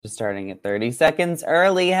Starting at 30 seconds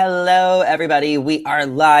early. Hello, everybody. We are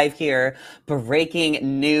live here,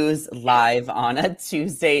 breaking news live on a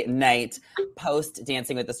Tuesday night, post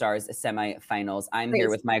Dancing with the Stars semifinals. I'm here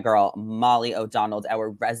with my girl, Molly O'Donnell, our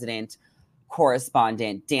resident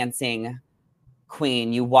correspondent, dancing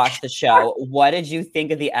queen. You watched the show. What did you think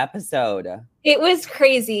of the episode? It was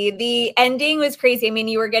crazy. The ending was crazy. I mean,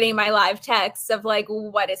 you were getting my live texts of like,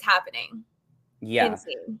 what is happening? Yeah.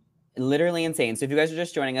 Insane. Literally insane. So if you guys are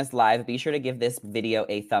just joining us live, be sure to give this video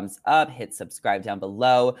a thumbs up, hit subscribe down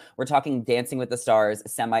below. We're talking Dancing with the Stars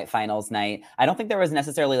semifinals night. I don't think there was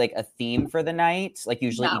necessarily like a theme for the night. Like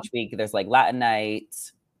usually each week there's like Latin night,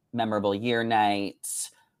 memorable year night,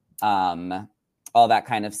 all that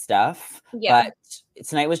kind of stuff. Yeah. But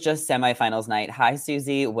tonight was just semifinals night. Hi,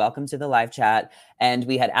 Susie. Welcome to the live chat. And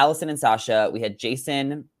we had Allison and Sasha. We had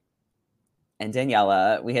Jason and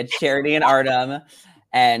Daniela. We had Charity and Artem.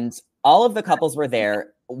 And all of the couples were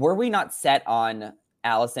there. Were we not set on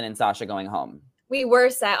Allison and Sasha going home? We were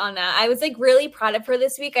set on that. I was like really proud of her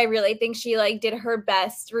this week. I really think she like did her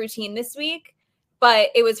best routine this week, but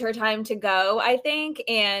it was her time to go, I think.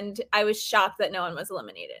 And I was shocked that no one was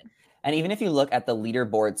eliminated. And even if you look at the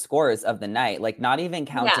leaderboard scores of the night, like not even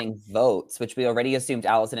counting votes, which we already assumed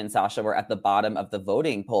Allison and Sasha were at the bottom of the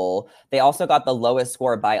voting poll, they also got the lowest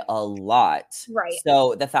score by a lot. Right.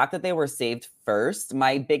 So the fact that they were saved first,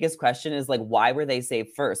 my biggest question is like, why were they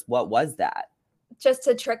saved first? What was that? Just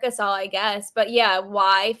to trick us all, I guess. But yeah,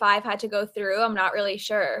 why 5 had to go through, I'm not really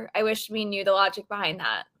sure. I wish we knew the logic behind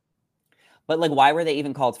that. But like, why were they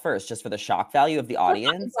even called first? Just for the shock value of the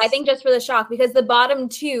audience? I think just for the shock, because the bottom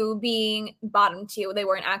two, they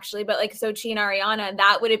weren't actually, but like Sochi and Ariana,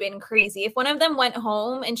 that would have been crazy. If one of them went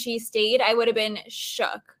home and she stayed, I would have been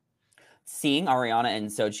shook. Seeing Ariana and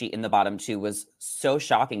Sochi in the bottom two was so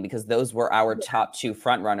shocking because those were our top two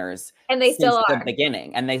front runners. And they still are. The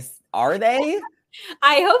beginning. And are they?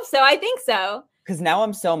 I hope so. I think so. Because now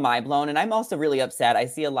I'm so mind blown, and I'm also really upset. I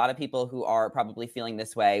see a lot of people who are probably feeling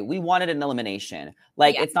this way. We wanted an elimination.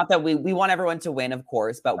 Like, it's not that we want everyone to win, of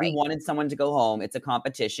course, but we wanted someone to go home. It's a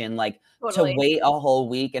competition. Like, to wait a whole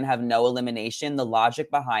week and have no elimination, the logic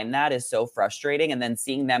behind that is so frustrating. And then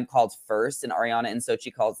seeing them called first and Ariana and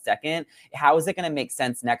Sochi called second, how is it going to make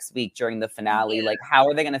sense next week during the finale? Yeah. Like, how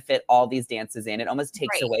are they going to fit all these dances in? It almost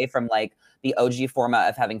takes away from, like, the OG format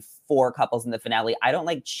of having 4 couples in the finale. I don't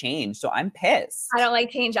like change, so I'm pissed. I don't like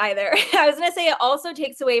change either. I was gonna say it also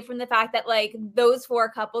takes away from the fact that like those 4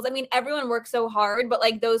 couples, I mean, everyone worked so hard, but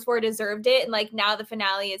like those 4 deserved it. And like now the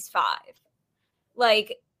finale is 5.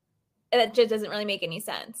 Like that just doesn't really make any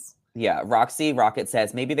sense. Yeah, Roxy Rocket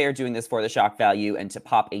says maybe they're doing this for the shock value and to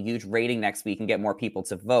pop a huge rating next week and get more people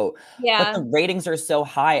to vote. Yeah. But the ratings are so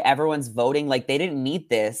high. Everyone's voting. Like, they didn't need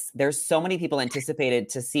this. There's so many people anticipated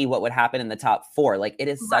to see what would happen in the top 4. Like, it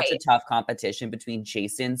is such a tough competition between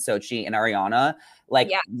Jason, Sochi, and Ariana. Like,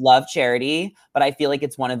 love Charity, but I feel like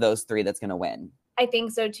it's one of those 3 that's going to win. I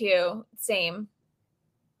think so too. Same.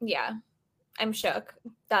 Yeah. I'm shook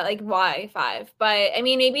that like why 5, but I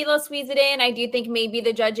mean maybe they'll squeeze it in. I do think maybe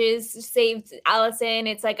the judges saved Allison.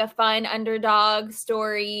 It's like a fun underdog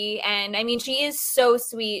story, and I mean she is so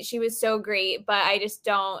sweet. She was so great, but I just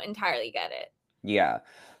don't entirely get it. Yeah.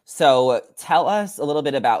 So tell us a little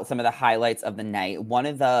bit about some of the highlights of the night. One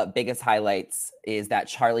of the biggest highlights is that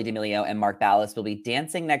Charli D'Amelio and Mark Ballas will be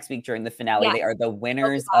dancing next week during the finale. They are the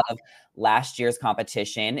winners of last year's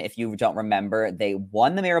competition. If you don't remember, they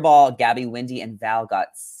won the mirror ball. Gabby, Wendy, and Val got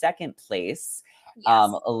second place. A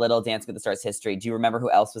little Dance with the Stars history. Do you remember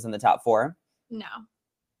who else was in the top 4? No.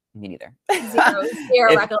 Me neither.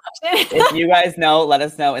 Zero recollection. If you guys know, let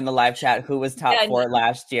us know in the live chat who was top 4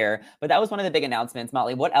 last year. But that was one of the big announcements.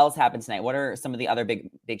 Molly, what else happened tonight? What are some of the other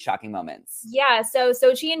big shocking moments? Yeah, so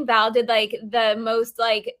Sochi and Val did like the most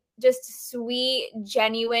like just sweet,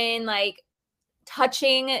 genuine, like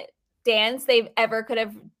touching dance they've ever could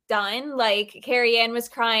have done. Like Carrie Ann was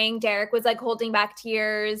crying, Derek was like holding back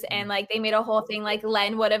tears, and like they made a whole thing. Like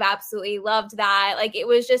Len would have absolutely loved that. Like it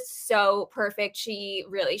was just so perfect. She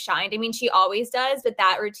really shined. I mean, she always does, but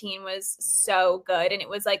that routine was so good, and it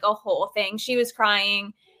was like a whole thing. She was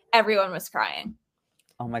crying, everyone was crying.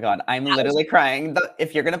 Oh my God, I'm literally crying.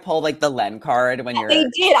 If you're going to pull like the Len card when you're... They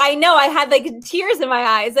did. I know. I had like tears in my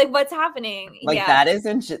eyes. Like, what's happening? Like that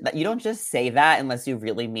isn't... You don't just say that unless you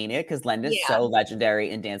really mean it, because Len is so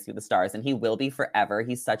legendary in Dancing with the Stars, and he will be forever.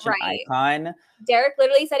 He's such an icon. Derek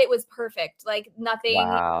literally said it was perfect. Like nothing...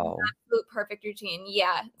 Wow. Absolute perfect routine.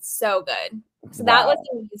 Yeah, so good. So that was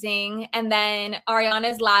amazing. And then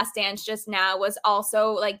Ariana's last dance just now was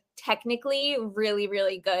also like technically really,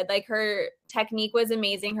 really good. Like her technique was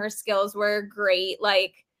amazing. Her skills were great.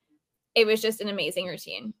 Like it was just an amazing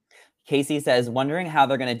routine. Casey says, wondering how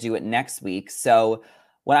they're going to do it next week. So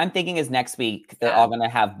what I'm thinking is next week, they're all going to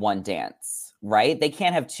have one dance, right? They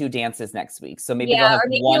can't have two dances next week. So maybe they'll have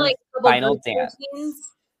one like final dance. Routines.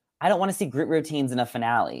 I don't want to see group routines in a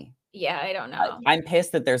finale. Yeah, I don't know. I'm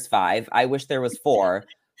pissed that there's 5. I wish there was 4.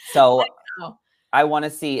 So I want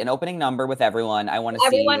to see an opening number with everyone. I want to see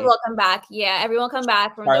everyone will come back. Yeah, everyone come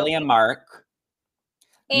back from Charlie and Mark.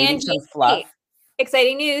 And some fluff.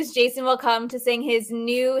 Exciting news, Jason will come to sing his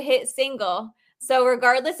new hit single. So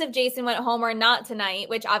regardless if Jason went home or not tonight,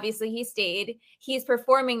 which obviously he stayed, he's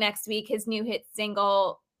performing next week his new hit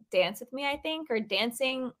single, Dance With Me, I think, or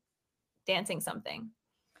Dancing something.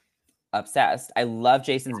 Obsessed. I love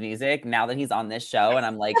Jason's music now that he's on this show, and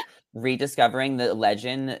I'm like rediscovering the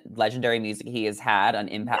legendary music he has had on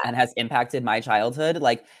impact and has impacted my childhood.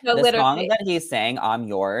 Like the song that he sang, I'm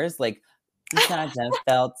Yours, like sometimes I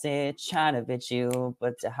felt it, trying to bitch you,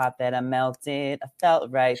 but the hot that I melted, I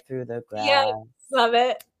felt right through the grass. Yeah, love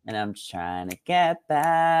it. And I'm trying to get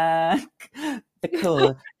back the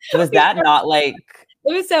cool. Was that not like...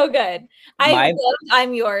 It was so good. I loved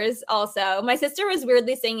I'm Yours also. My sister was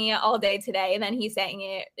weirdly singing it all day today, and then he sang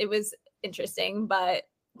it. It was interesting, but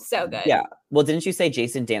so good. Yeah. Well, didn't you say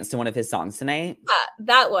Jason danced to one of his songs tonight?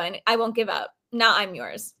 That one, I Won't Give Up. Not I'm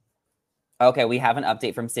Yours. Okay, we have an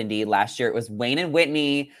update from Cindy. Last year it was Wayne and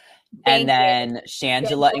Whitney, and then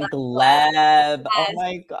Shangela and Gleb. Yes. Oh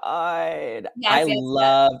my God. I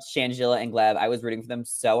loved Shangela and Gleb. I was rooting for them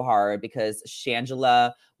so hard because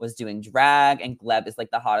Shangela was doing drag and Gleb is like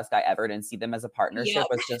the hottest guy ever. And see them as a partnership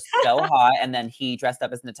was just so hot. And then he dressed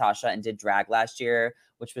up as Natasha and did drag last year,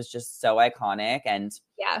 which was just so iconic. And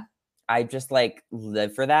I just like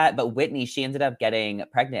live for that. But Whitney, she ended up getting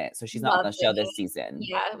pregnant. So she's not on the show this season.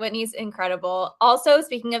 Yeah, Whitney's incredible. Also,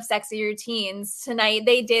 speaking of sexy routines, tonight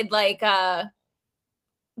they did like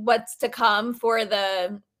what's to come for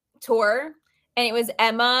the tour. And it was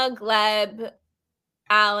Emma, Gleb,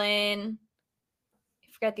 Alan.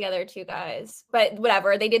 I forget the other 2 guys. But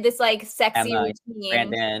whatever. They did this like sexy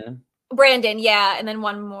routine. Brandon, yeah, and then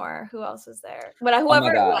one more. Who else was there? But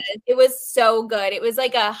whoever it was so good. It was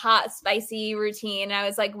like a hot, spicy routine. I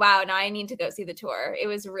was like, wow, now I need to go see the tour. It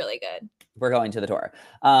was really good. We're going to the tour.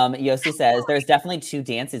 Yossi says there's definitely 2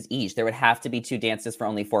 dances each. There would have to be 2 dances for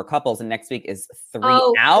only 4 couples, and next week is 3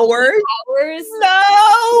 hours. 3 hours?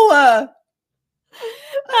 No!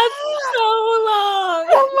 That's so long.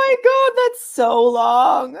 Oh my God, that's so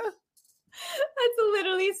long. That's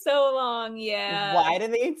literally so long. Yeah. Why do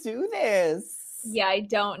they do this? Yeah, I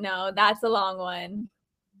don't know. That's a long one.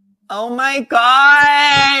 Oh my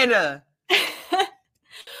God.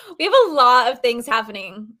 We have a lot of things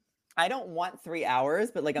happening. I don't want 3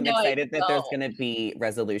 hours, but like I'm excited that there's going to be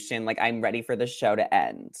resolution. Like I'm ready for the show to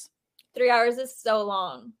end. 3 hours is so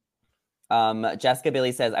long. Jessica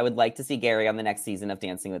Billy says, I would like to see Gary on the next season of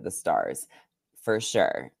Dancing with the Stars. For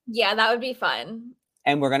sure. Yeah, that would be fun.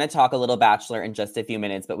 And we're going to talk a little Bachelor in just a few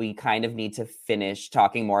minutes, but we kind of need to finish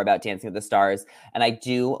talking more about Dancing with the Stars. And I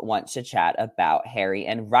do want to chat about Harry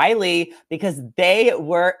and Riley because they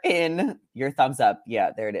were in your thumbs up. Yeah,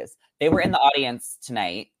 there it is. They were in the audience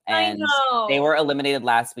tonight and they were eliminated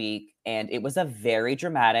last week. And it was a very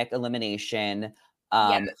dramatic elimination.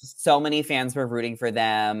 So many fans were rooting for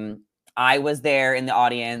them. I was there in the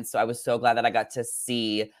audience, so I was so glad that I got to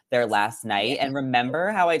see their last night. And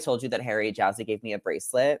remember how I told you that Harry Jowsey gave me a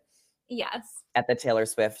bracelet? Yes. At the Taylor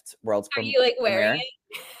Swift World's Premiere. Are you like wearing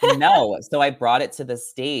it? No. So I brought it to the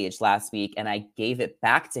stage last week and I gave it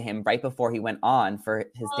back to him right before he went on for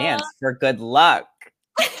his dance for good luck.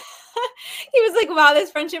 He was like, wow,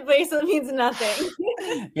 this friendship bracelet means nothing.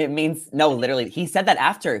 It means, no, literally. He said that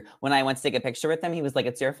after when I went to take a picture with him, he was like,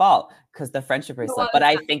 it's your fault because the friendship bracelet. But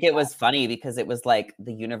I think it was funny because it was like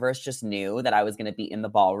the universe just knew that I was going to be in the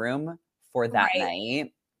ballroom for that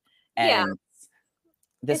night. And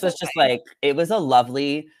this was just like, it was a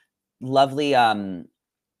lovely, lovely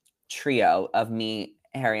trio of me,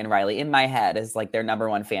 Harry and Riley in my head as like their number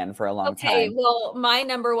 1 fan for a long time. Okay, well, my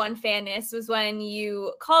number 1 fanness was when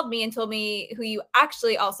you called me and told me who you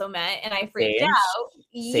actually also met, and I freaked out.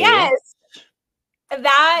 Yes,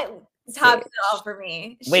 that tops it all for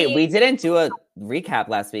me. Wait, we didn't do a recap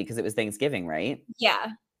last week because it was Thanksgiving, right? Yeah,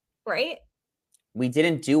 right. We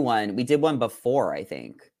didn't do one. We did one before, I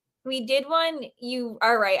think. We did one. You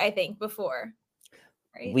are right. I think before.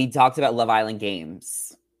 Right? We talked about Love Island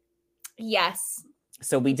games. Yes.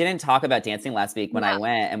 So we didn't talk about dancing last week when I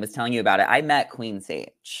went and was telling you about it. I met Queen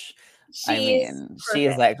Sage. She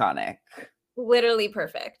is iconic. Literally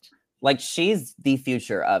perfect. Like she's the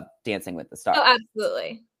future of Dancing with the Stars. Oh,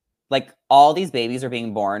 absolutely. Like all these babies are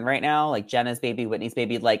being born right now, like Jenna's baby, Whitney's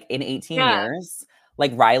baby, like in 18 Yeah. years.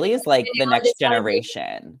 Like Riley is like the next just had a baby.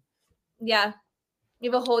 generation. Yeah.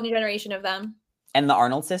 You have a whole new generation of them. And the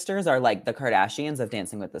Arnold sisters are like the Kardashians of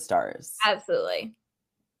Dancing with the Stars. Absolutely.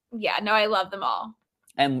 Yeah, no, I love them all.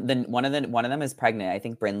 And then one of them is pregnant. I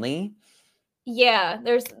think Brinley. Yeah,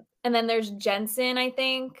 there's Jensen, I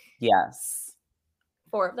think. Yes.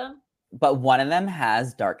 4 of them. But one of them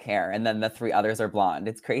has dark hair, and then the 3 others are blonde.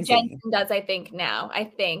 It's crazy. Jensen does, I think, now. I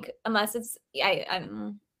think, unless it's I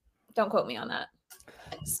don't quote me on that.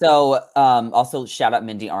 So, also shout out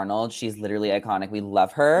Mindy Arnold. She's literally iconic. We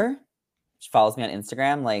love her. She follows me on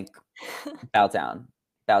Instagram. Like, bow down.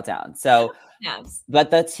 So, yes.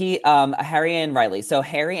 But Harry and Riley. So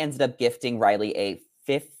Harry ended up gifting Riley a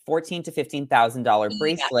 $14,000 to $15,000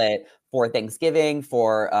 bracelet for Thanksgiving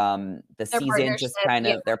for the season, just kind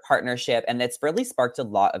of their partnership. And it's really sparked a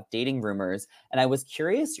lot of dating rumors. And I was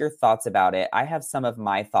curious your thoughts about it. I have some of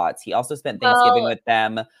my thoughts. He also spent Thanksgiving with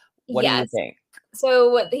them. What do you think?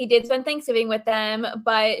 So he did spend Thanksgiving with them,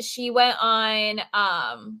 but she went on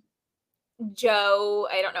Joe,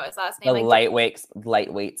 I don't know his last name. The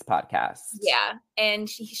Lightweights podcast. Yeah. And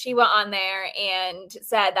she went on there and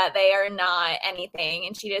said that they are not anything.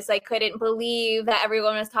 And she just like couldn't believe that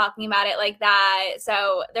everyone was talking about it like that.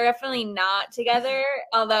 So they're definitely not together,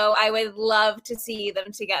 although I would love to see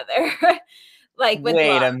them together. Like with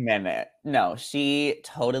Wait a minute. No, she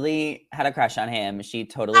totally had a crush on him. She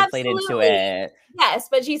totally played into it. Yes,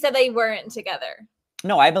 but she said they weren't together.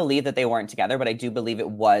 No, I believe that they weren't together, but I do believe it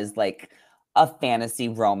was like a fantasy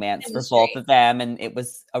romance for both of them. And it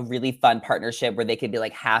was a really fun partnership where they could be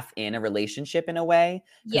like half in a relationship in a way.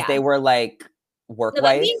 Because they were like work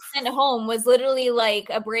wife. Being sent home was literally like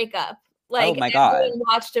a breakup. Like, oh my God.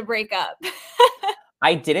 Watched a breakup.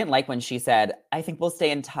 I didn't like when she said, I think we'll stay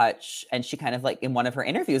in touch. And she kind of like in one of her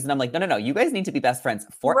interviews, and I'm like, no, you guys need to be best friends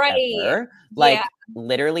forever. Right. Like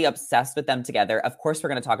literally obsessed with them together. Of course, we're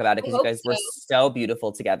going to talk about it because you guys were so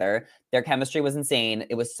beautiful together. Their chemistry was insane.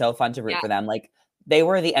 It was so fun to root for them. Like they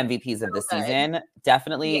were the MVPs of the season.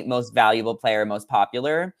 Definitely most valuable player, most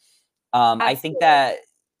popular. I think that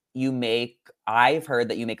I've heard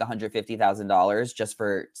that you make $150,000 just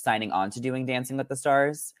for signing on to doing Dancing with the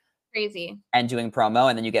Stars. Crazy. And doing promo,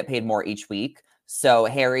 and then you get paid more each week. So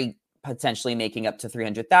Harry potentially making up to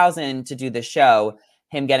 $300,000 to do the show,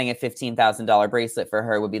 him getting a $15,000 bracelet for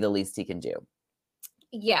her would be the least he can do.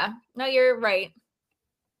 Yeah. No, you're right.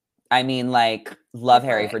 I mean, like, love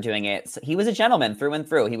Harry for doing it. So he was a gentleman through and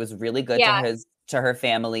through. He was really good to her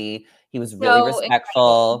family. He was really respectful.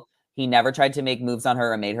 Incredible. He never tried to make moves on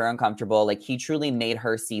her or made her uncomfortable. Like, he truly made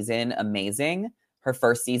her season amazing. Her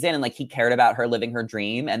first season, and like he cared about her living her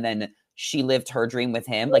dream, and then she lived her dream with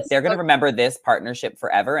him. Like they're going to remember this partnership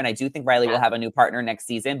forever. And I do think Riley will have a new partner next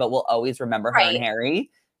season, but we'll always remember her and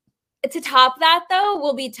Harry. To top that though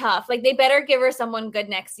will be tough. Like they better give her someone good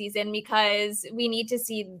next season because we need to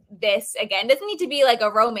see this again. It doesn't need to be like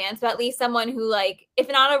a romance, but at least someone who like, if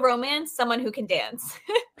not a romance, someone who can dance.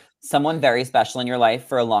 Someone very special in your life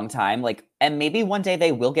for a long time. Like, and maybe one day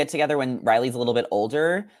they will get together when Riley's a little bit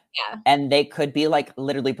older. Yeah. And they could be like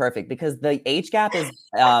literally perfect because the age gap is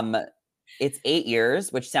it's 8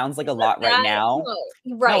 years, which sounds like a lot right now.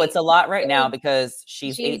 Right. No, it's a lot right now because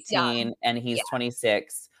she's 18 young. And he's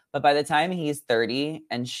 26. But by the time he's 30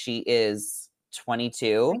 and she is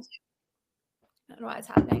 22, I don't know what's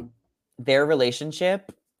happening. Their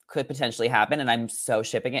relationship could potentially happen. And I'm so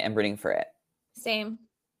shipping it and rooting for it. Same.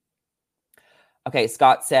 Okay,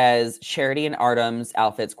 Scott says, Charity and Artem's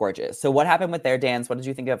outfit's gorgeous. So what happened with their dance? What did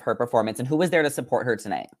you think of her performance? And who was there to support her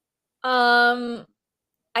tonight?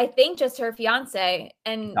 I think just her fiance.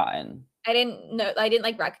 And Gotten. I didn't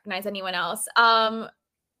like recognize anyone else.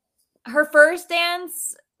 Her first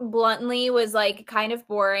dance, bluntly, was like kind of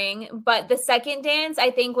boring. But the second dance, I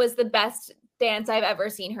think, was the best dance I've ever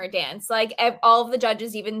seen her dance. Like all of the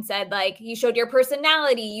judges even said, like, you showed your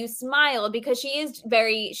personality, you smiled, because she's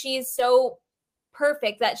so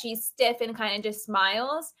perfect that she's stiff and kind of just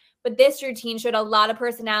smiles. But this routine showed a lot of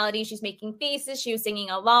personality. She's making faces. She was singing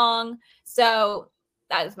along. So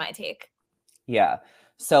that is my take. Yeah.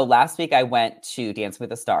 So last week I went to Dance with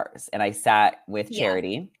the Stars and I sat with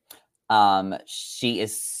Charity. She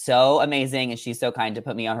is so amazing and she's so kind to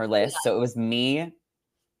put me on her list. So it was me,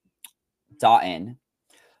 Dotun,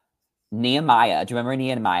 Nehemiah. Do you remember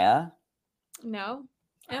Nehemiah? No.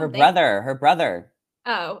 Her brother.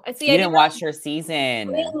 Oh, I see. You didn't watch her season.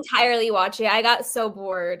 I didn't entirely watch it. I got so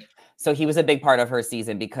bored. So he was a big part of her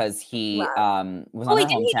season because he was on her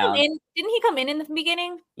hometown. Didn't he come in the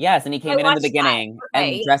beginning? Yes, and he came in the beginning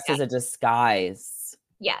and dressed as a disguise.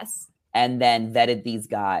 Yes. and then vetted these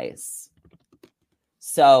guys.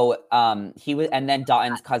 So he was, and then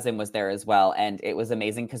Dotton's cousin was there as well, and it was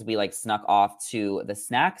amazing because we like snuck off to the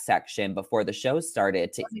snack section before the show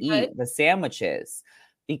started to eat the sandwiches,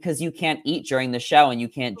 because you can't eat during the show and you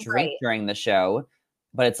can't drink during the show,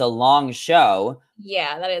 but it's a long show.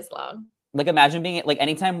 Yeah, that is long. Like imagine being like,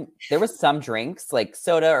 anytime there was some drinks like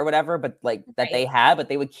soda or whatever, but like that they had, but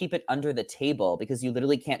they would keep it under the table because you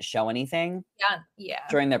literally can't show anything. Yeah.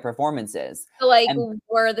 During their performances. So like,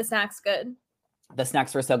 were the snacks good? The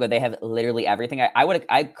snacks were so good. They have literally everything.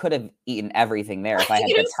 I could have eaten everything there if I had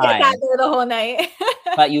the time. There the whole night.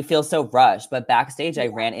 But you feel so rushed. But backstage, I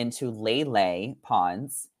ran into Lele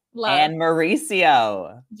Pons and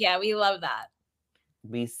Mauricio. Yeah, we love that.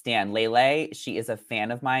 We stand Lele. She is a fan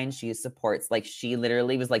of mine. She supports, like, she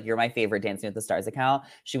literally was like, "You're my favorite Dancing with the Stars account."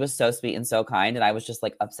 She was so sweet and so kind, and I was just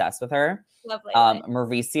like obsessed with her. Lovely.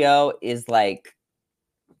 Mauricio is like,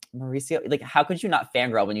 like, how could you not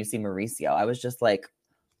fangirl when you see Mauricio? I was just like,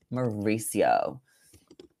 Mauricio.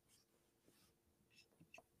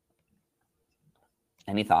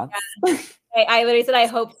 Any thoughts? Yeah. I literally said, I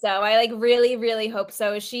hope so. I like really, really hope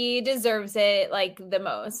so. She deserves it like the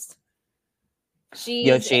most. She's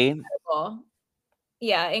incredible.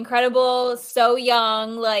 Yeah, incredible. So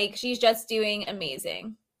young. Like, she's just doing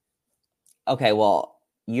amazing. Okay, well,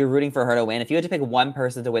 you're rooting for her to win. If you had to pick one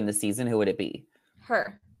person to win the season, who would it be?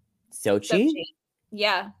 Her. Sochi?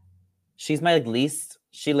 Yeah. She's my least.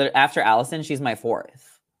 After Allison, she's my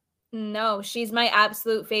fourth. No, she's my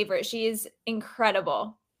absolute favorite. She is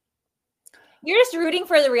incredible. You're just rooting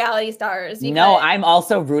for the reality stars. No, I'm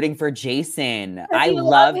also rooting for Jason. I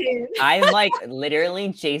love him. I'm like, literally,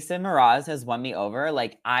 Jason Mraz has won me over.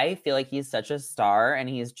 Like, I feel like he's such a star and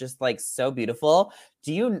he's just like so beautiful.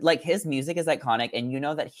 Do you like his music is iconic? And you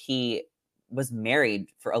know that he was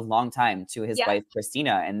married for a long time to his wife,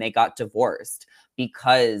 Christina, and they got divorced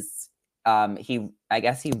because I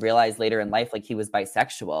guess he realized later in life, like, he was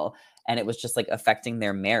bisexual and it was just like affecting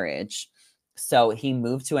their marriage. So he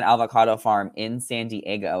moved to an avocado farm in San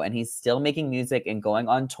Diego and he's still making music and going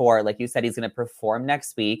on tour. Like you said, he's going to perform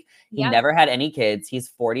next week. He never had any kids. He's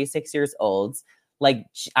 46 years old. Like,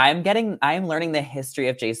 I'm learning the history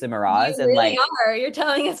of Jason Mraz. You really are. You're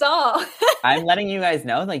telling us all. I'm letting you guys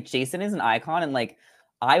know, like, Jason is an icon and like,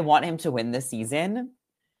 I want him to win this season.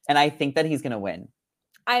 And I think that he's going to win.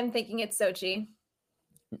 I'm thinking it's Sochi.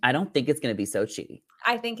 I don't think it's going to be Sochi.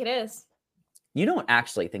 I think it is. You don't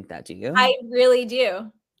actually think that, do you? I really do.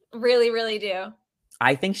 Really, really do.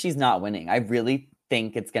 I think she's not winning. I really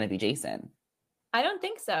think it's going to be Jason. I don't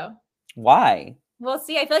think so. Why? We'll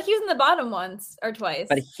see. I feel like he was in the bottom once or twice.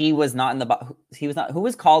 But he was not in the bottom. He was not. Who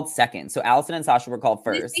was called second? So Allison and Sasha were called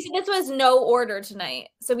first. This was no order tonight.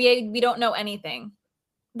 So we don't know anything.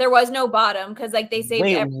 There was no bottom because like they saved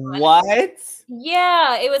everyone. What?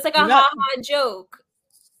 Yeah, it was like a ha-ha joke.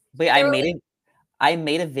 Wait, I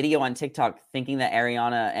made a video on TikTok thinking that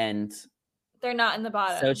Ariana and they're not in the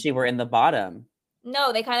bottom. Sochi were in the bottom.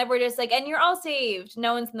 No, they kind of were just like, and you're all saved.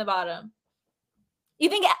 No one's in the bottom. You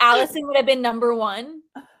think Allison would have been number one?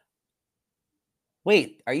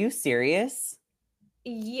 Wait, are you serious?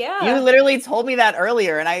 Yeah. You literally told me that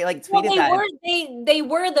earlier and I like tweeted that. They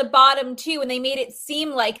were the bottom two and they made it seem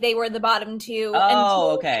like they were the bottom two.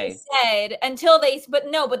 Oh, okay.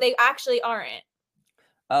 But they actually aren't.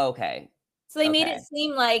 Oh, okay. So they made it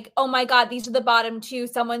seem like, oh my God, these are the bottom two.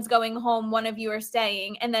 Someone's going home. One of you are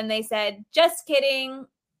staying. And then they said, just kidding.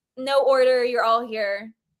 No order. You're all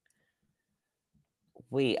here.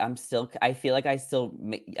 Wait, I feel like I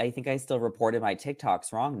think I still reported my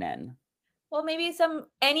TikToks wrong then. Well, maybe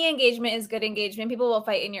any engagement is good engagement. People will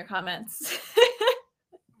fight in your comments.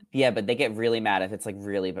 Yeah, but they get really mad if it's like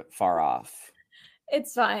really far off.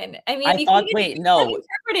 It's fine. I mean, interpreted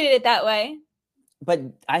it that way. But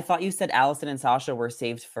I thought you said Allison and Sasha were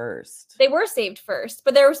saved first. They were saved first,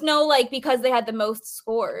 but there was no because they had the most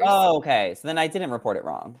scores. Oh, okay. So then I didn't report it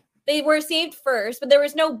wrong. They were saved first, but there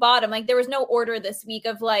was no bottom. Like, there was no order this week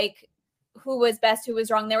of who was best, who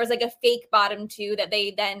was wrong. There was like a fake bottom two that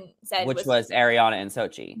they then said which was Ariana and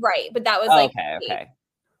Sochi. Right, but that was okay.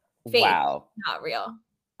 Fake, wow. Not real.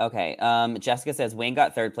 Okay. Jessica says Wayne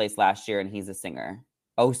got third place last year and he's a singer.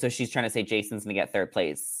 Oh, so she's trying to say Jason's gonna get third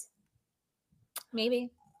place.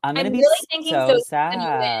 Maybe. I'm really thinking so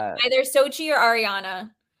sad. Either Sochi or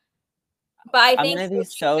Ariana. But I think I'm gonna be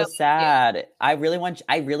so sad. I really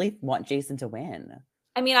want Jason to win.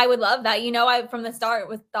 I mean, I would love that. I from the start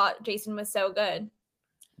thought Jason was so good.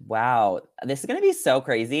 Wow, this is gonna be so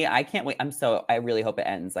crazy. I can't wait. I really hope it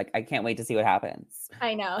ends. Like, I can't wait to see what happens.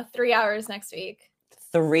 I know. 3 hours next week.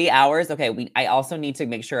 3 hours. Okay, I also need to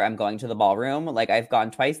make sure I'm going to the ballroom. Like I've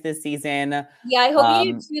gone twice this season. Yeah, I hope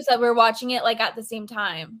you choose that we're watching it like at the same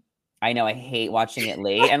time. I know I hate watching it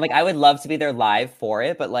late. And like I would love to be there live for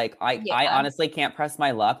it, but like I Yeah. honestly can't press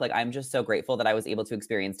my luck. Like I'm just so grateful that I was able to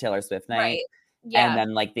experience Taylor Swift night Right. and Yeah.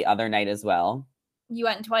 then like the other night as well. You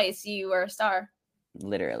went twice. You were a star.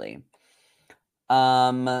 Literally.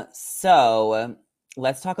 So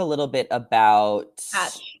let's talk a little bit about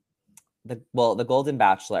the Golden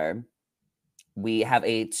Bachelor. We have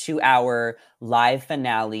a 2-hour live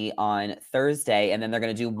finale on Thursday, and then they're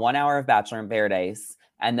going to do 1 hour of Bachelor in Paradise,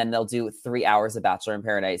 and then they'll do 3 hours of Bachelor in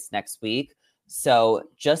Paradise next week. So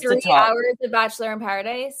just 3 to talk hours of Bachelor in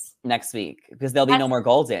Paradise next week, because there'll be no more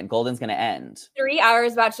Golden. Golden's going to end. 3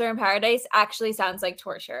 hours Bachelor in Paradise actually sounds like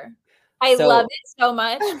torture. I love it so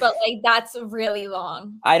much, but like that's really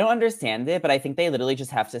long. I don't understand it, but I think they literally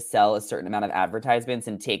just have to sell a certain amount of advertisements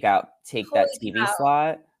and take that TV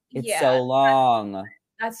slot. It's so long.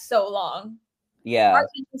 That's so long. Yeah. Our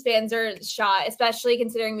fans are shot, especially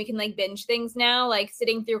considering we can like binge things now, like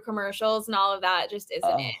sitting through commercials and all of that just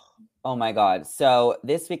isn't it. Oh my God. So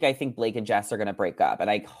this week, I think Blake and Jess are going to break up, and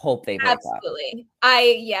I hope they break up. Absolutely.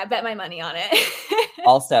 I bet my money on it.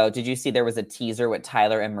 Also, did you see there was a teaser with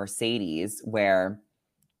Tyler and Mercedes where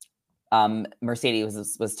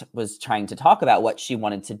Mercedes was trying to talk about what she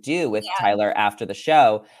wanted to do with Tyler after the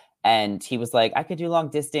show. And he was like, I could do long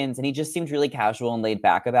distance. And he just seemed really casual and laid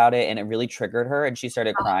back about it. And it really triggered her. And she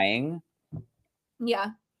started crying. Yeah.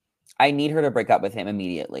 I need her to break up with him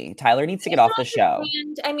immediately. Tyler needs to get off the show.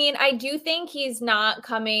 I mean, I do think he's not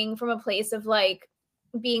coming from a place of like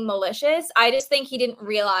being malicious. I just think he didn't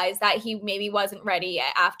realize that he maybe wasn't ready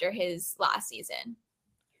after his last season.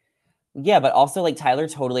 Yeah, but also like Tyler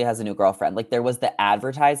totally has a new girlfriend. Like there was the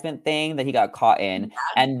advertisement thing that he got caught in. Yeah.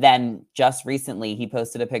 And then just recently he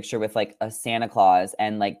posted a picture with like a Santa Claus,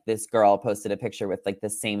 and like this girl posted a picture with like the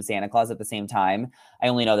same Santa Claus at the same time. I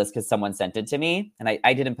only know this because someone sent it to me, and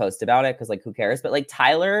I didn't post about it because like who cares? But like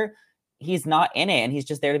Tyler, he's not in it and he's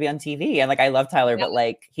just there to be on TV. And like I love Tyler, but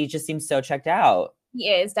like he just seems so checked out. He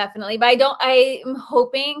is definitely, but I'm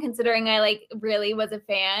hoping, considering I like really was a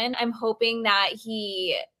fan, I'm hoping that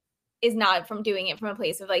he is not from doing it from a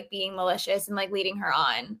place of like being malicious and like leading her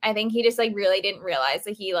on. I think he just like really didn't realize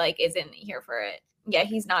that he like isn't here for it. Yeah,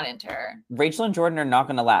 he's not into her. Rachel and Jordan are not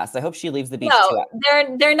going to last. I hope she leaves the beach too.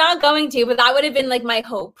 They're not going to, but that would have been like my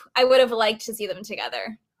hope. I would have liked to see them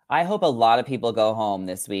together. I hope a lot of people go home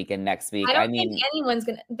this week and next week. I mean, think anyone's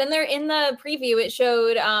gonna. Then they're in the preview. It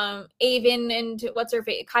showed Avon and what's her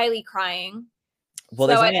face, Kylie crying. Well,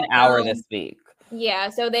 there's only an hour this week. Yeah,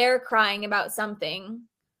 so they're crying about something.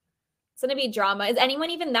 It's gonna be drama. Is anyone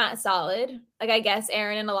even that solid? Like, I guess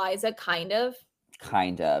Aaron and Eliza, kind of.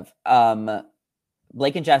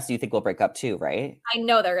 Blake and Jess, do you think will break up too, right? I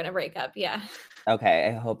know they're gonna break up. Yeah. Okay,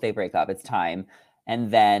 I hope they break up. It's time.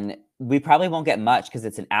 And then we probably won't get much because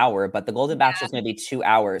it's an hour, but the Golden Bachelor is going to be 2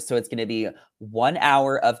 hours. So it's going to be 1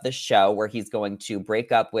 hour of the show where he's going to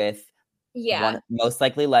break up with most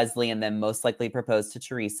likely Leslie, and then most likely propose to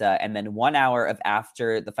Teresa, and then 1 hour of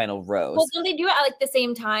after the final rose. Well, don't they do it at like the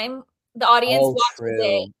same time? The audience watches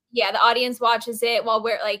it. Yeah, the audience watches it while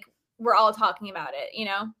we're all talking about it, you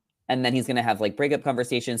know? And then he's going to have like breakup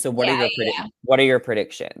conversations. So what are your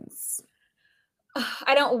predictions?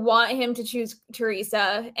 I don't want him to choose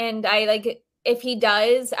Teresa. And I like, if he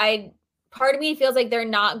does, part of me feels like they're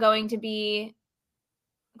not going to be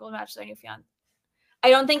Golden Bachelor, new fiance. I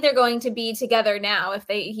don't think they're going to be together now if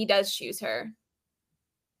he does choose her.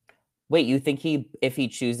 Wait, you think if he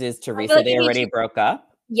chooses Teresa, like they already broke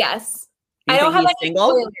up? Yes. I don't have any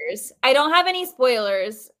spoilers. I don't have any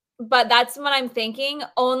spoilers, but that's what I'm thinking,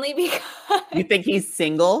 only because you think he's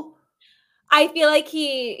single? I feel like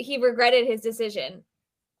he regretted his decision.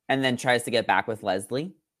 And then tries to get back with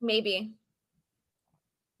Leslie? Maybe.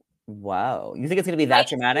 Wow. You think it's going to be that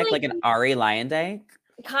dramatic? Like an Ari Lyondike?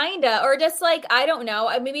 Kinda. Or just like, I don't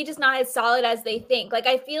know. Maybe just not as solid as they think. Like,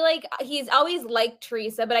 I feel like he's always liked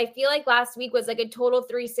Teresa, but I feel like last week was like a total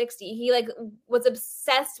 360. He like was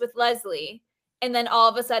obsessed with Leslie. And then all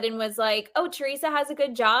of a sudden was like, oh, Teresa has a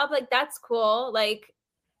good job. Like, that's cool. Like,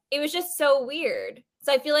 it was just so weird.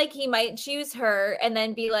 So I feel like he might choose her and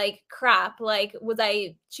then be like, crap, like, was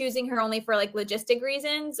I choosing her only for like logistic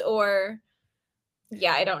reasons? Or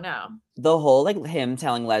yeah, I don't know. The whole like him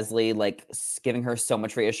telling Leslie, like giving her so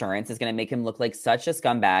much reassurance is going to make him look like such a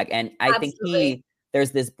scumbag. And I think there's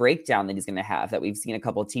this breakdown that he's going to have that we've seen a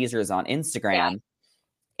couple of teasers on Instagram. Yeah.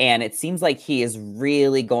 And it seems like he is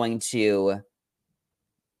really going to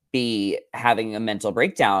be having a mental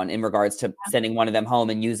breakdown in regards to sending one of them home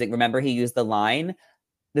and remember he used the line,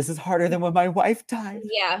 This is harder than when my wife died.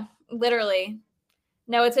 Yeah, literally.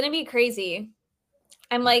 No, it's going to be crazy.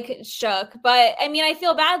 I'm like shook, but I mean, I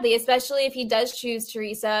feel badly, especially if he does choose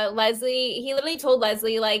Teresa. Leslie, he literally told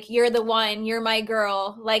Leslie, like, you're the one, you're my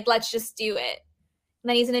girl. Like, let's just do it. And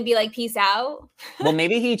then he's going to be like, peace out. Well,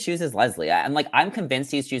 maybe he chooses Leslie. I'm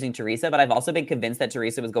convinced he's choosing Teresa, but I've also been convinced that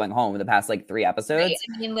Teresa was going home in the past like 3 episodes. Right.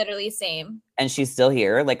 I mean, literally same. And she's still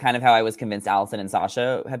here, like kind of how I was convinced Allison and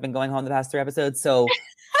Sasha have been going home the past 3 episodes. So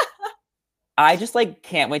I just like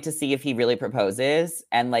can't wait to see if he really proposes,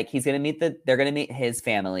 and like they're gonna meet his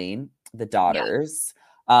family, the daughters.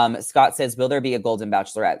 Yeah. Scott says, will there be a Golden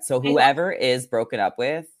Bachelorette? So whoever is broken up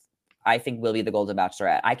with, I think will be the Golden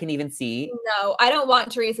Bachelorette. I can even see. No, I don't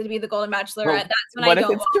want Teresa to be the Golden Bachelorette. Well, that's when I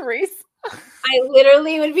don't want Teresa. I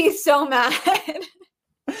literally would be so mad.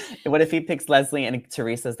 What if he picks Leslie and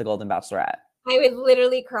Teresa's the Golden Bachelorette? I would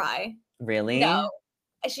literally cry. Really? No.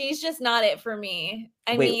 She's just not it for me.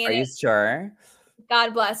 I Wait, mean, are you sure?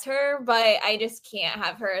 God bless her, but I just can't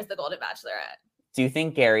have her as the Golden Bachelorette. Do you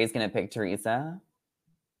think Gary's gonna pick Teresa?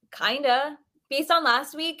 Kinda. Based on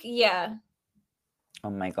last week, yeah.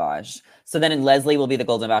 Oh my gosh. So then Leslie will be the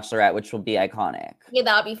Golden Bachelorette, which will be iconic. Yeah,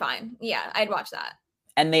 that'll be fine. Yeah, I'd watch that.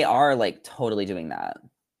 And they are like totally doing that.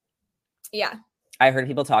 Yeah. I heard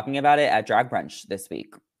people talking about it at Drag Brunch this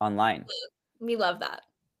week online. We love that.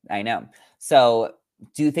 I know. So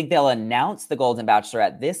do you think they'll announce the Golden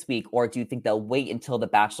Bachelorette this week, or do you think they'll wait until the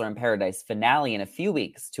Bachelor in Paradise finale in a few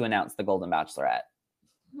weeks to announce the Golden Bachelorette?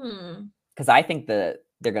 Because I think they're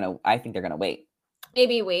gonna wait.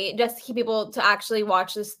 Maybe wait, just to keep people to actually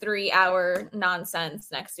watch this 3-hour nonsense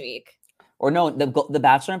next week. Or no, the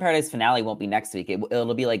Bachelor in Paradise finale won't be next week.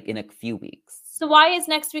 It'll be like in a few weeks. So why is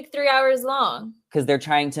next week 3 hours long? Because they're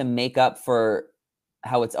trying to make up for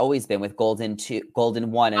how it's always been with Golden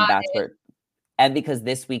 1 and Bachelor. And because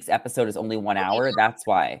this week's episode is only 1 hour, that's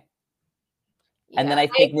why. Yeah, and then I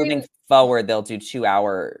think moving forward, they'll do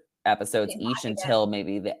 2-hour episodes each until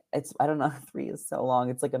maybe I don't know, 3 is so long.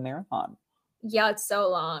 It's like a marathon. Yeah, it's so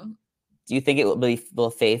long. Do you think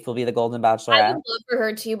Faith will be the Golden Bachelorette? I would love for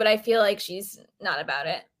her to, but I feel like she's not about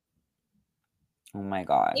it. Oh my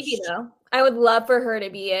gosh. Maybe though. I would love for her to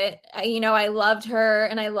be it. I loved her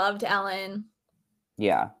and I loved Ellen.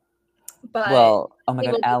 Yeah. But well, oh my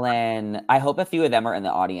God, Ellen. I hope a few of them are in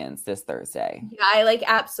the audience this Thursday. Yeah, I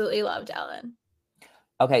absolutely loved Ellen.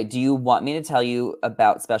 Okay, do you want me to tell you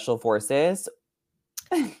about Special Forces?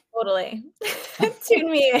 Totally.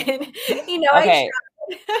 Tune me in. Okay.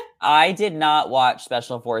 I did not watch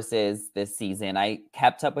Special Forces this season. I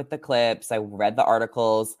kept up with the clips. I read the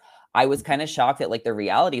articles. I was kind of shocked that like the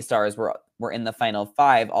reality stars were in the final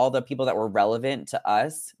 5. All the people that were relevant to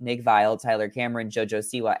us, Nick Viall, Tyler Cameron, JoJo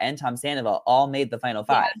Siwa, and Tom Sandoval all made the final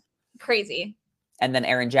 5. Yeah, crazy. And then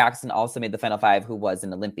Aaron Jackson also made the final 5, who was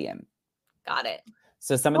an Olympian. Got it.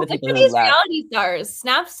 So some of the people who left, reality stars,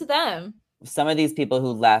 snaps to them. Some of these people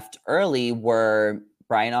who left early were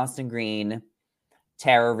Brian Austin Green,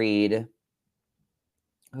 Tara Reid.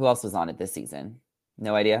 Who else was on it this season?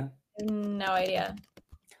 No idea? No idea.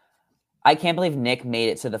 I can't believe Nick made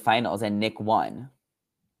it to the finals and Nick won.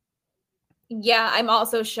 Yeah, I'm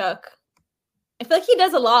also shook. I feel like he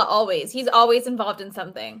does a lot always. He's always involved in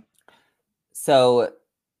something. So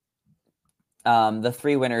the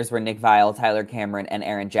 3 winners were Nick Viall, Tyler Cameron, and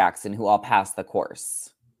Aaron Jackson, who all passed the course.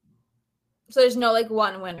 So there's no like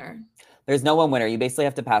one winner. There's no one winner. You basically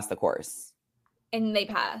have to pass the course. And they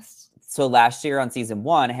passed. So last year on season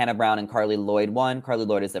 1, Hannah Brown and Carly Lloyd won. Carly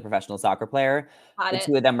Lloyd is a professional soccer player. The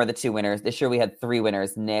 2 of them were the 2 winners. This year we had 3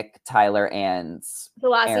 winners: Nick, Tyler, and the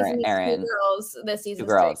last season. Aaron. 2 girls. This season, 2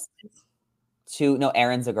 girls. 2. No,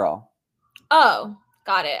 Aaron's a girl. Oh,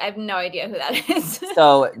 got it. I have no idea who that is.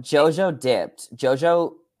 So JoJo dipped.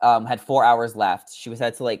 JoJo had 4 hours left. She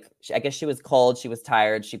had to I guess she was cold. She was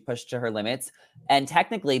tired. She pushed to her limits. And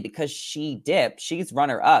technically, because she dipped, she's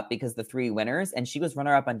runner-up because the 3 winners, and she was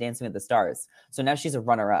runner-up on Dancing with the Stars. So now she's a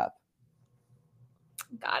runner-up.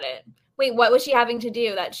 Got it. Wait, what was she having to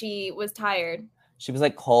do that she was tired? She was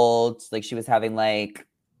cold. She was having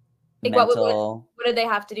mental. What did they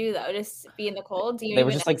have to do though? Just be in the cold? They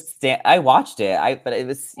were just I watched it. But it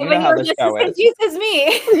was you know how the show is. Confused as me.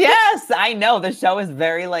 Yes, I know the show is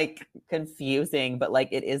very confusing, but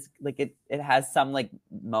it is it has some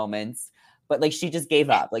moments. But she just gave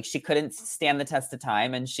up. She couldn't stand the test of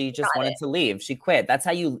time, and she just wanted to leave. She quit. That's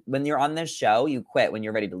how when you're on this show, you quit when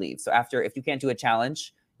you're ready to leave. So if you can't do a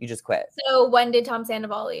challenge, you just quit. So when did Tom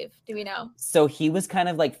Sandoval leave? Do we know? So he was kind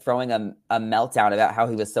of throwing a meltdown about how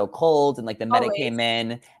he was so cold, and the medic came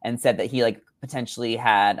in and said that he potentially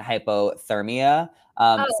had hypothermia.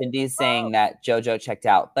 Cindy's saying that JoJo checked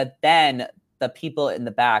out, but then the people in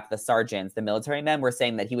the back, the sergeants, the military men, were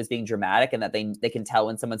saying that he was being dramatic and that they can tell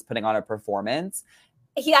when someone's putting on a performance.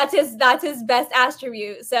 That's his best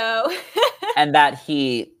attribute. So and that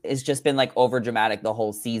he has just been like over dramatic the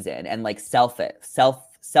whole season and like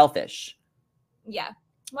selfish. Yeah.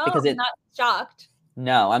 Well, because I'm not shocked.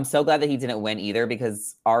 No, I'm so glad that he didn't win either,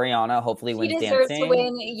 because Ariana hopefully wins dancing. She deserves to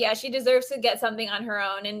win. Yeah, she deserves to get something on her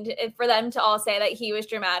own. And for them to all say that he was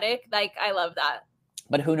dramatic, like, I love that.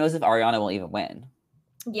 But who knows if Ariana will even win?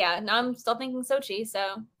 Yeah, no, I'm still thinking Sochi,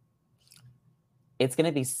 so. It's going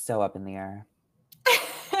to be so up in the air.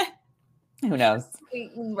 Who knows?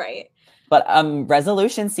 Right. But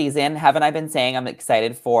resolution season, haven't I been saying I'm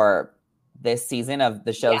excited for this season of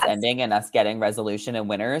the show's ending and us getting resolution and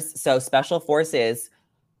winners? So Special Forces,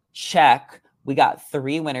 check. We got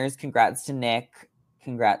 3 winners. Congrats to Nick.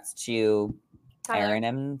 Congrats to Aaron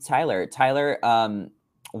and Tyler. Tyler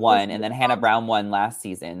won, and then Hannah Brown won last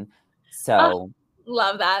season. So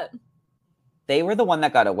love that. They were the one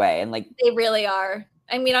that got away, and like they really are.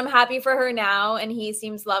 I mean, I'm happy for her now, and he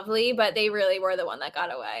seems lovely, but they really were the one that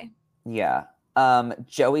got away. Yeah.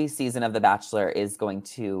 Joey's season of The Bachelor is going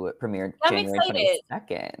to premiere January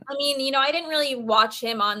 22nd. I mean, I didn't really watch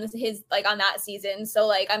him on his on that season, so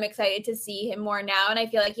like I'm excited to see him more now, and I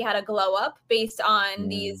feel like he had a glow up based on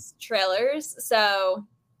these trailers. So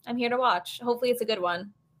I'm here to watch. Hopefully, it's a good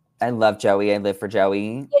one. I love Joey. I live for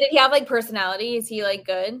Joey. Yeah, did he have like personality? Is he like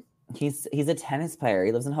good? He's a tennis player.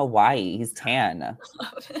 He lives in Hawaii. He's tan.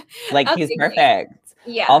 Like he's perfect.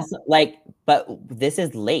 Yeah. Also, like, but this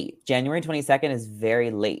is late. January 22nd is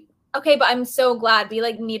very late. Okay, but I'm so glad. We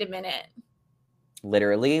like need a minute.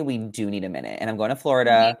 Literally, we do need a minute. And I'm going to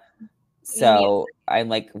Florida. So I'm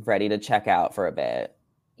like ready to check out for a bit.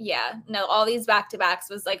 Yeah. No, all these back-to-backs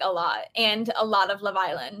was like a lot. And a lot of Love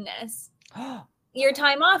Island-ness. Your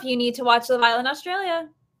time off, you need to watch Love Island Australia.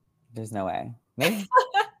 There's no way. Maybe.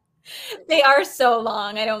 They are so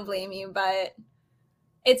long. I don't blame you, but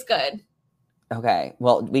it's good. Okay.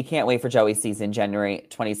 Well, we can't wait for Joey's season, January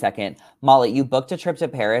 22nd. Molly, you booked a trip to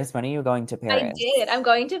Paris. When are you going to Paris? I did. I'm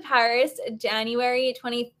going to Paris January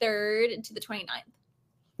 23rd to the 29th.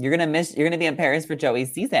 You're going to be in Paris for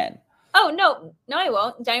Joey's season. Oh, no, I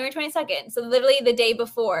won't. January 22nd. So literally the day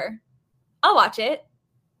before. I'll watch it.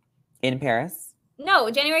 In Paris? No,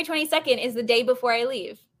 January 22nd is the day before I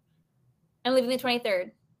leave. I'm leaving the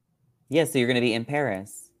 23rd. Yeah, so you're going to be in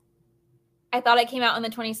Paris. I thought it came out on the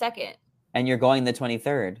 22nd. And you're going the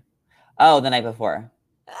 23rd. Oh, the night before.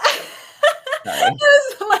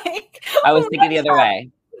 Sorry. I was thinking the other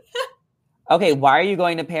way. Okay, why are you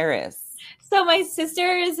going to Paris? So my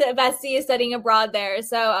sister's bestie is studying abroad there.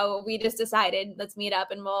 So we just decided, let's meet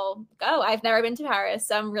up and we'll go. I've never been to Paris,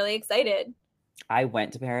 so I'm really excited. I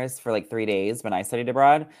went to Paris for like 3 days when I studied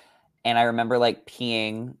abroad. And I remember like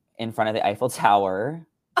peeing in front of the Eiffel Tower.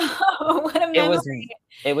 Oh, what a memory.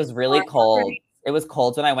 It was really cold. It was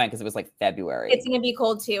cold when I went because it was like February. It's going to be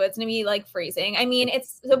cold too. It's going to be like freezing. I mean,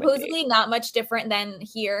 it's supposedly not much different than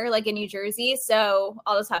here, like in New Jersey. So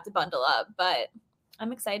I'll just have to bundle up, but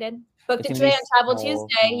I'm excited. Booked it today on Travel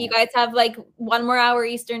Tuesday. You guys have like 1 more hour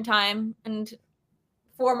Eastern time and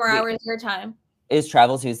 4 more hours your time. Is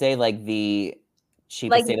Travel Tuesday like the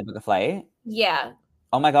cheapest day to book a flight? Yeah.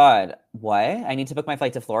 Oh my God. What? I need to book my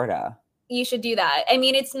flight to Florida. You should do that. I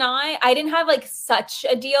mean, I didn't have like such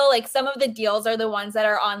a deal. Like some of the deals are the ones that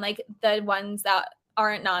are on like the ones that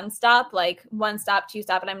aren't nonstop, like 1 stop, 2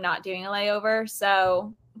 stop, and I'm not doing a layover.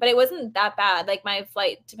 So, but it wasn't that bad. Like my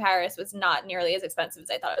flight to Paris was not nearly as expensive as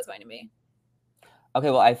I thought it was going to be. Okay,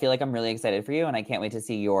 well, I feel like I'm really excited for you and I can't wait to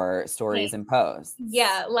see your stories and posts.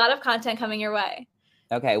 Yeah, a lot of content coming your way.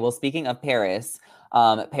 Okay, well, speaking of Paris,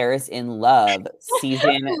 Paris in Love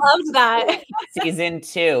season Loved that. Season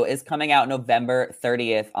 2 is coming out November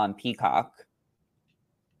 30th on Peacock.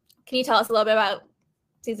 Can you tell us a little bit about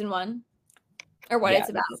season 1 or what it's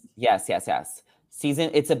about? Yes.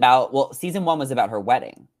 Season 1 was about her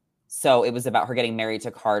wedding. So it was about her getting married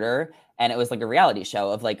to Carter, and it was like a reality show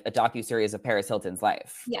of like a docuseries of Paris Hilton's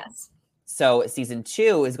life. Yes. So season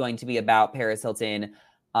 2 is going to be about Paris Hilton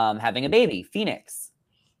having a baby, Phoenix.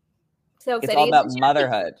 So exciting. It's all about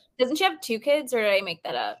motherhood. Doesn't she have 2 kids, or did I make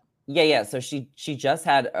that up? Yeah. So she just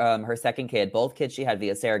had her second kid. Both kids she had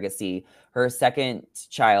via surrogacy. Her second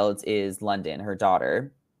child is London, her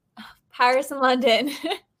daughter. Paris and London.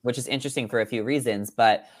 Which is interesting for a few reasons,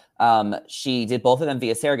 but she did both of them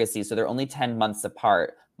via surrogacy, so they're only 10 months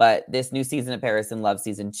apart. But this new season of Paris in Love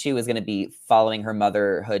season 2 is going to be following her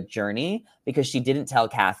motherhood journey, because she didn't tell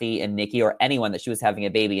Kathy and Nikki or anyone that she was having a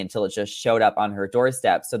baby until it just showed up on her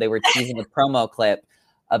doorstep. So they were teasing a promo clip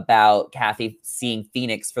about Kathy seeing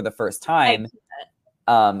Phoenix for the first time.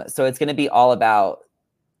 So it's going to be all about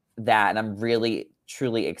that, and I'm really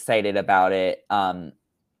truly excited about it.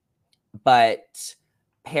 But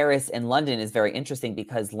Paris and London is very interesting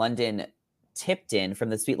because London Tipton from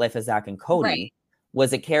The Sweet Life of Zach and Cody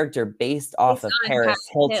was a character based off of Paris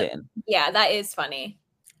Hilton. Yeah, that is funny.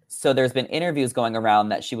 So there's been interviews going around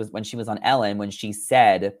that when she was on Ellen, when she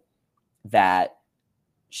said that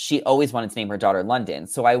she always wanted to name her daughter London.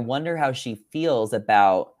 So I wonder how she feels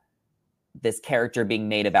about this character being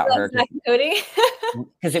made about her.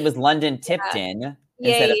 Because it was London Tipton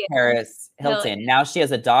instead of Paris Hilton. Now she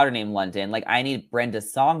has a daughter named London. Like, I need Brenda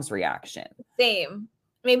Song's reaction. Same.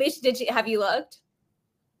 Maybe have you looked?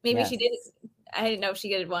 Maybe she did. I didn't know if she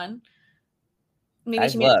did one. Maybe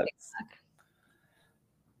she made a TikTok.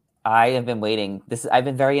 I have been waiting. I've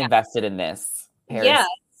been very invested in this Paris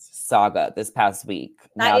saga this past week.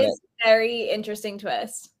 That is a very interesting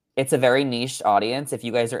twist. It's a very niche audience. If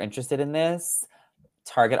you guys are interested in this,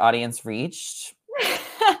 target audience reached.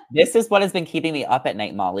 This is what has been keeping me up at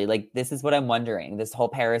night, Molly. Like, this is what I'm wondering. This whole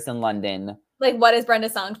Paris and London. Like, what does Brenda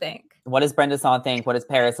Song think? What does Brenda Song think? What does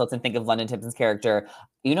Paris Hilton think of London Tipton's character?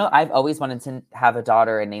 You know, I've always wanted to have a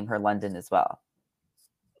daughter and name her London as well.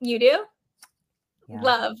 You do? Yeah.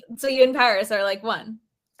 Love. So you and Paris are like one.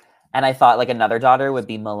 And I thought like another daughter would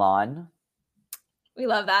be Milan. We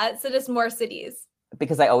love that. So just more cities.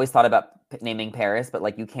 Because I always thought about naming Paris, but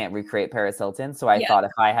like you can't recreate Paris Hilton. So I thought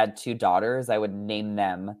if I had two daughters, I would name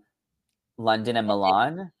them London and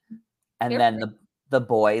Milan. And then the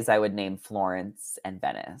boys, I would name Florence and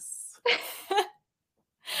Venice.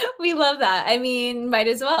 We love that. I mean, might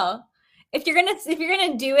as well. If you're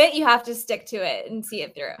gonna do it, you have to stick to it and see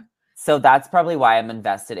it through. So that's probably why I'm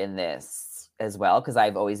invested in this as well, because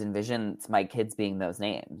I've always envisioned my kids being those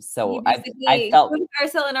names. So I felt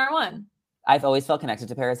Paris Hilton R1. I've always felt connected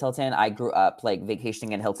to Paris Hilton. I grew up like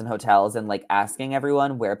vacationing in Hilton hotels and like asking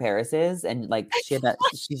everyone where Paris is, and like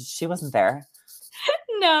she wasn't there.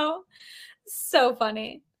 No, so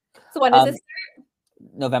funny. So when does this start?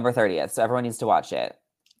 November 30th. So everyone needs to watch it.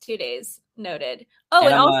 2 days, noted. Oh,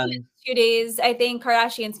 and also 2 days. I think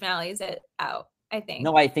Kardashian's finale is out. I think.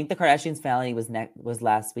 No, I think the Kardashians finale was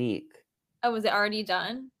last week. Oh, was it already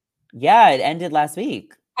done? Yeah, it ended last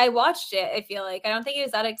week. I watched it. I feel like I don't think it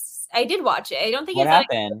was that. I did watch it. I don't think what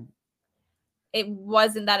happened. It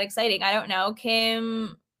wasn't that exciting. I don't know.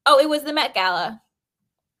 Kim. Oh, it was the Met Gala.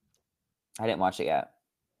 I didn't watch it yet.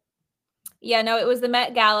 Yeah, no, it was the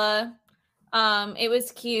Met Gala. It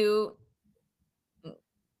was cute.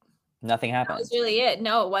 Nothing happened. That was really it.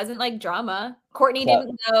 No, it wasn't like drama. Kourtney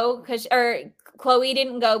didn't go Khloe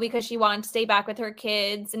didn't go because she wanted to stay back with her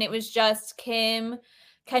kids, and it was just Kim,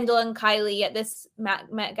 Kendall, and Kylie at this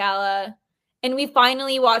Met Gala. And we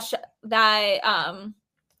finally watched that.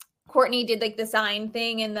 Kourtney did like the sign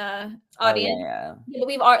thing in the audience. Yeah.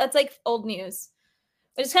 That's like old news.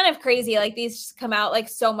 But it's kind of crazy. Like these come out like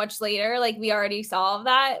so much later. Like we already saw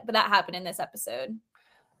that, but that happened in this episode.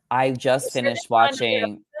 I just finished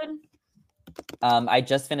watching. I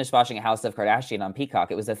just finished watching House of Kardashian on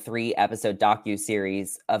Peacock. It was a 3-episode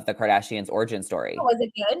docu-series of the Kardashians' origin story. Oh, was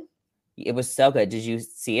it good? It was so good. Did you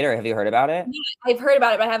see it or have you heard about it? Yeah, I've heard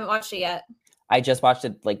about it, but I haven't watched it yet. I just watched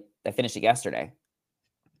it. I finished it yesterday.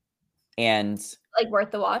 And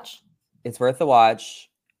worth the watch? It's worth the watch.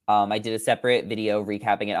 I did a separate video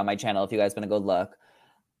recapping it on my channel if you guys want to go look.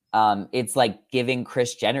 It's like giving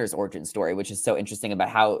Kris Jenner's origin story, which is so interesting about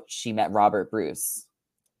how she met Robert Bruce.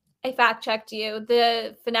 I fact checked you.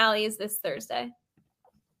 The finale is this Thursday.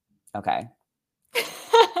 Okay.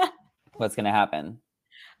 What's going to happen?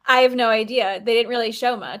 I have no idea. They didn't really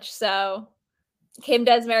show much. So Kim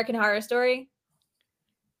does American Horror Story.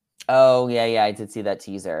 Oh, yeah. I did see that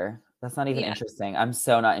teaser. That's not even interesting. I'm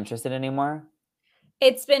so not interested anymore.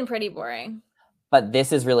 It's been pretty boring. But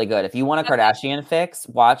this is really good. If you want a Kardashian fix,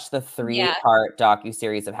 watch the 3-part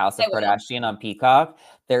docuseries of House of Kardashian on Peacock.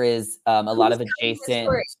 There is a lot of adjacent.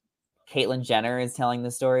 Caitlyn Jenner is telling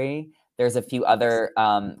the story. There's a few other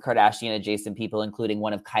Kardashian adjacent people, including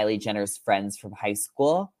one of Kylie Jenner's friends from high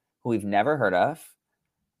school, who we've never heard of.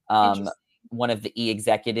 One of the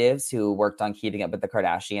executives who worked on Keeping Up with the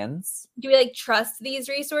Kardashians. Do we trust these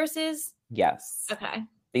resources? Yes. Okay.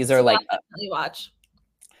 These are definitely watch.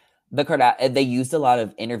 They used a lot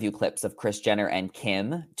of interview clips of Kris Jenner and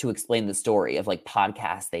Kim to explain the story of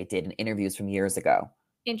podcasts they did and interviews from years ago.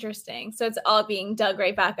 Interesting. So it's all being dug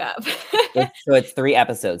right back up. It's 3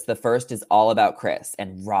 episodes. The first is all about Kris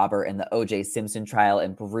and Robert and the O.J. Simpson trial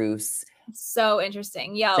and Bruce. So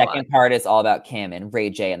interesting. Yeah. Second part is all about Kim and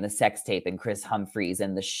Ray J and the sex tape and Chris Humphries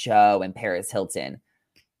and the show and Paris Hilton.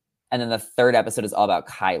 And then the third episode is all about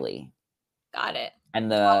Kylie. Got it.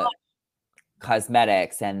 And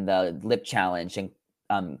cosmetics and the lip challenge, and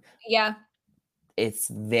yeah, it's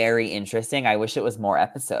very interesting. I wish it was more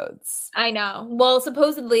episodes. I know. Well,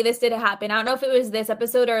 supposedly this did happen. I don't know if it was this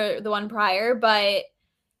episode or the one prior, but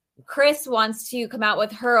Kris wants to come out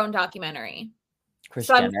with her own documentary. Kris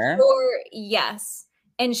So I'm Jenner? sure, yes.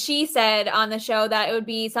 And she said on the show that it would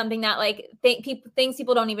be something that like things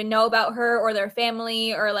people don't even know about her or their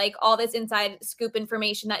family, or like all this inside scoop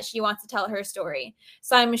information that she wants to tell her story.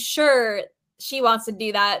 So I'm sure she wants to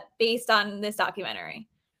do that based on this documentary.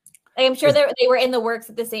 I'm sure they were in the works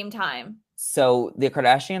at the same time. So the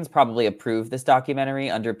Kardashians probably approved this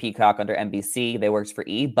documentary under Peacock, under NBC. They worked for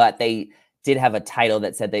E, but they did have a title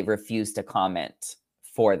that said they refused to comment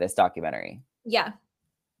for this documentary. Yeah.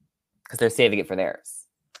 Because they're saving it for theirs.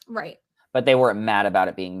 Right. But they weren't mad about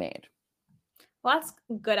it being made. Well, that's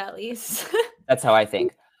good at least. That's how I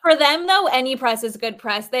think. For them, though, any press is good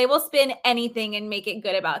press. They will spin anything and make it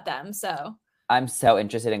good about them. So I'm so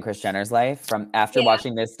interested in Kris Jenner's life. From after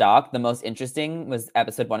watching this doc, the most interesting was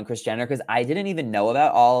episode 1, Kris Jenner, because I didn't even know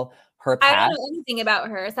about all her past. I don't know anything about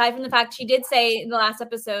her, aside from the fact she did say in the last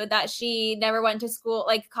episode that she never went to school,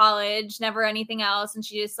 like college, never anything else. And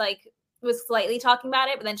she just like was slightly talking about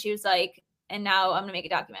it. But then she was like, and now I'm going to make a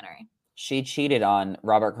documentary. She cheated on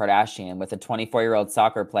Robert Kardashian with a 24-year-old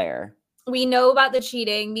soccer player. We know about the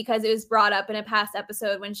cheating because it was brought up in a past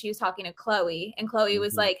episode when she was talking to Khloe. And Khloe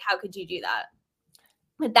was like, how could you do that?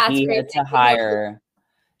 But that's he crazy. had to hire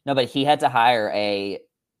but he had to hire a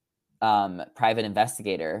private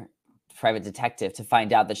investigator, private detective, to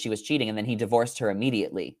find out that she was cheating, and then he divorced her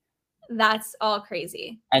immediately. That's all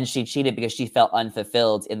crazy. And she cheated because she felt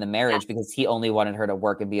unfulfilled in the marriage because he only wanted her to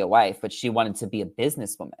work and be a wife, but she wanted to be a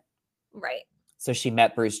businesswoman. Right. So she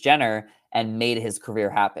met Bruce Jenner and made his career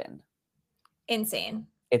happen. Insane.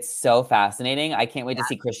 It's so fascinating. I can't wait to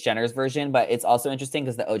see Kris Jenner's version, but it's also interesting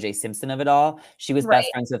because the OJ Simpson of it all, she was best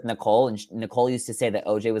friends with Nicole, and Nicole used to say that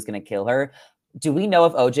OJ was going to kill her. Do we know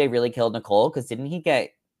if OJ really killed Nicole? Because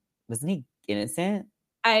wasn't he innocent?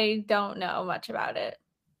 I don't know much about it.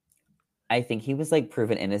 I think he was like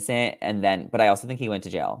proven innocent, but I also think he went to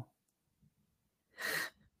jail.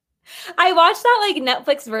 I watched that like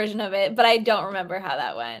Netflix version of it, but I don't remember how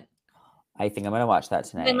that went. I think I'm gonna watch that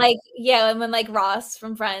tonight. And when Ross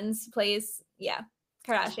from Friends plays,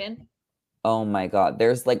 Kardashian. Oh my God.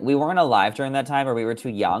 There's we weren't alive during that time, or we were too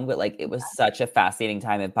young, but it was such a fascinating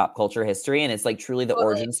time in pop culture history. And it's truly the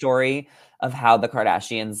origin story of how the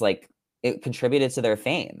Kardashians, it contributed to their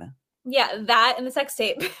fame. Yeah, that and the sex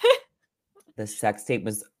tape. The sex tape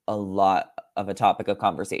was a lot of a topic of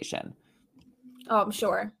conversation. Oh, I'm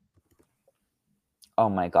sure. Oh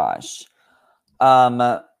my gosh.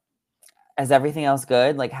 Is everything else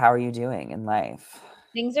good? How are you doing in life?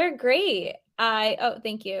 Things are great.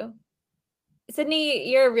 Thank you. Sydney,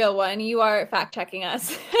 you're a real one. You are fact checking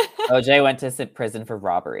us. OJ went to prison for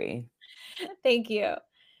robbery. Thank you.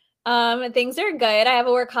 Things are good. I have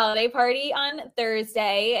a work holiday party on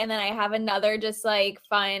Thursday, and then I have another just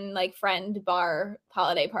fun friend bar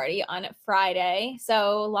holiday party on Friday.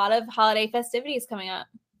 So a lot of holiday festivities coming up.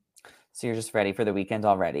 So you're just ready for the weekend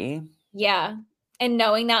already? Yeah. And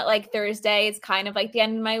knowing that Thursday is kind of the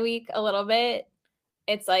end of my week a little bit,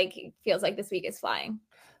 it's it feels like this week is flying.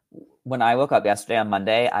 When I woke up yesterday on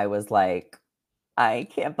Monday, I was like, I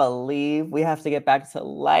can't believe we have to get back to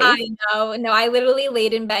life. I know. No, I literally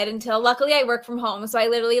laid in bed until, luckily I work from home. So I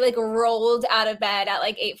literally rolled out of bed at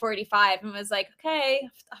 8:45 and was like, okay,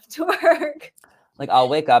 off to work. I'll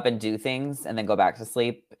wake up and do things and then go back to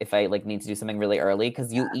sleep if I need to do something really early.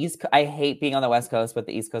 Because I hate being on the West Coast with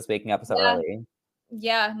the East Coast waking up so early.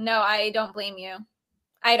 Yeah, no, I don't blame you.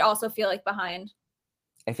 I'd also feel behind.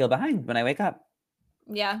 I feel behind when I wake up.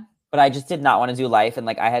 Yeah. But I just did not want to do life. And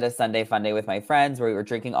I had a Sunday fun day with my friends where we were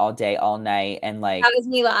drinking all day, all night. And that was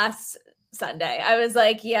me last Sunday. I was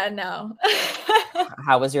like, yeah, no.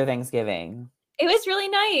 How was your Thanksgiving? It was really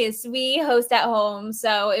nice. We host at home.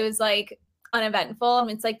 So it was uneventful. I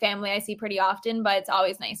mean, it's family I see pretty often, but it's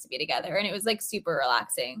always nice to be together. And it was super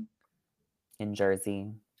relaxing. In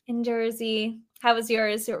Jersey. How was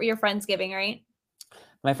yours? Your Friendsgiving, right?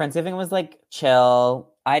 My Friendsgiving was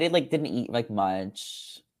chill. I didn't eat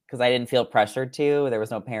much because I didn't feel pressured to. There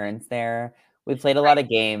was no parents there. We played a lot of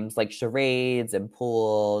games charades and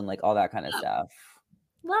pool and all that kind of stuff.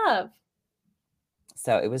 Love.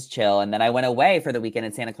 So it was chill. And then I went away for the weekend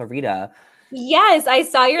in Santa Clarita. Yes, I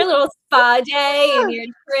saw your little spa day and your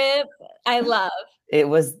trip. I love.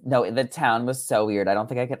 The town was so weird.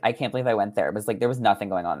 I can't believe I went there. It was there was nothing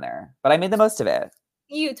going on there, but I made the most of it.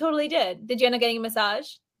 You totally did. Did you end up getting a massage?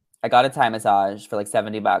 I got a Thai massage for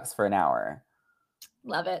 $70 for an hour.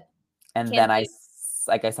 Love it. And then I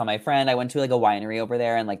Like I saw my friend. I went to like a winery over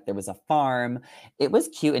there and like there was a farm. It was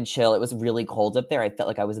cute and chill. It was really cold up there. I felt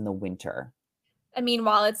like I was in the winter. I mean,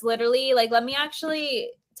 while it's literally like, let me actually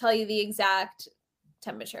tell you the exact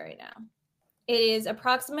temperature right now. It is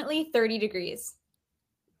approximately 30 degrees.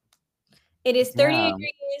 It is 30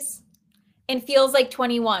 degrees and feels like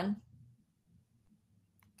 21.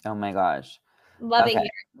 Oh my gosh. Love it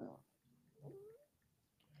here.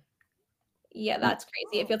 Yeah, that's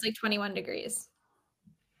crazy. It feels like 21 degrees.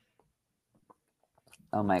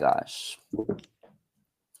 Oh my gosh.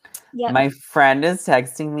 Yeah. My friend is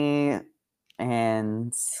texting me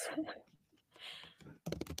and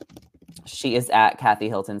she is at Kathy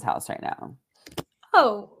Hilton's house right now.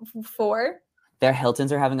 Oh, 4? Their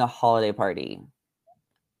Hiltons are having a holiday party.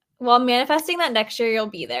 Well, I'm manifesting that next year you'll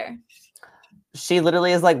be there. She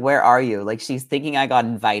literally is like, where are you? Like, she's thinking I got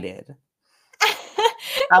invited.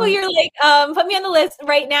 Well, you're like, put me on the list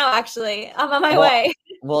right now, actually. I'm on my way.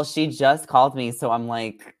 Well, she just called me, so I'm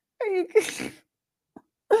like, are you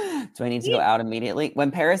do I need to go out immediately? When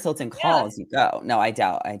Paris Hilton calls, you go. No, I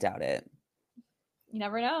doubt it. You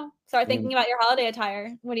never know. Start thinking about your holiday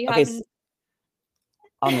attire. What do you have?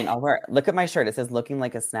 I mean, I'll wear. Look at my shirt. It says "looking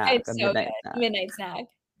like a snack." It's so good. Midnight snack.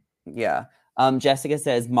 Yeah. Jessica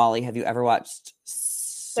says, Molly, have you ever watched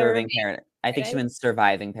Serving Paradise? I think she meant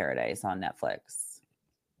Surviving Paradise on Netflix.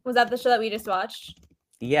 Was that the show that we just watched?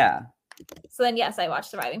 Yeah. So then, yes, I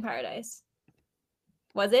watched Surviving Paradise.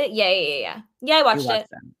 Was it? Yeah. Yeah, I watched it.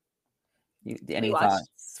 Any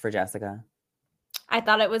thoughts for Jessica? I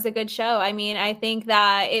thought it was a good show. I mean, I think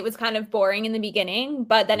that it was kind of boring in the beginning,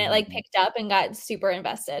 but then it like picked up and got super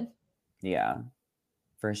invested. Yeah,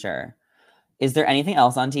 for sure. Is there anything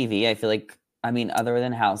else on TV? I feel like, I mean, other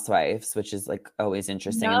than Housewives, which is like always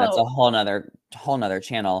interesting, and that's a whole nother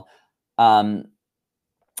channel.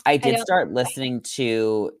 I did start listening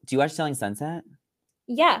to. Do you watch Selling Sunset?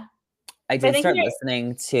 Yeah, I did start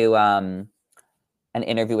listening to an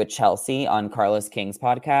interview with Chelsea on Carlos King's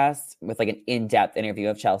podcast with like an in-depth interview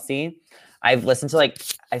of Chelsea. I've listened to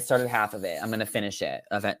I started half of it. I'm gonna finish it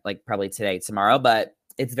like probably today, tomorrow. But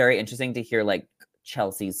it's very interesting to hear like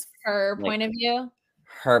Chelsea's point of view.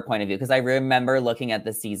 Her point of view, because I remember looking at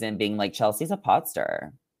the season being like, Chelsea's a pot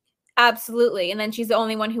stirrer. Absolutely, and then she's the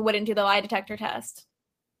only one who wouldn't do the lie detector test.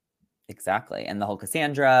 Exactly, and the whole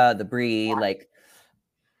Cassandra, the Brie,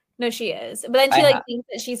 No, she is. But then she thinks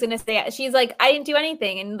that she's gonna say, she's like, I didn't do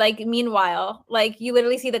anything. And like, meanwhile, like you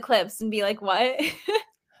literally see the clips and be like, what?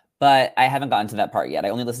 But I haven't gotten to that part yet. I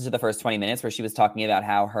only listened to the first 20 minutes where she was talking about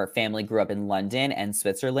how her family grew up in London and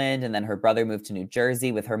Switzerland. And then her brother moved to New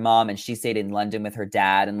Jersey with her mom. And she stayed in London with her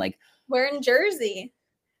dad. And like, where in Jersey?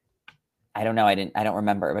 I don't know. I don't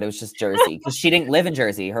remember, but it was just Jersey because she didn't live in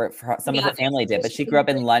Jersey. Some of her family did, but she grew up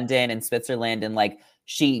in London and Switzerland. And like,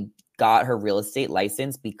 she got her real estate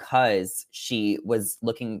license because she was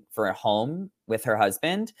looking for a home with her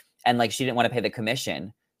husband. And like, she didn't want to pay the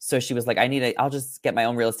commission. So she was like, I'll just get my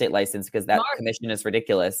own real estate license because that commission is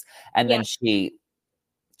ridiculous. And then she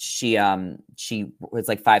was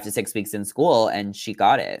like 5 to 6 weeks in school and she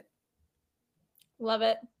got it. Love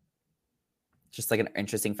it. Just like an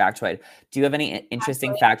interesting factoid. Do you have any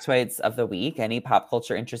interesting factoids of the week? Any pop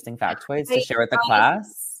culture interesting factoids to share with the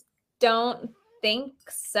class? Don't think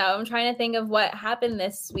so. I'm trying to think of what happened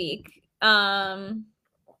this week. Right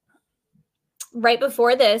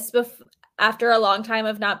before this, after a long time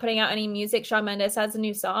of not putting out any music, Shawn Mendes has a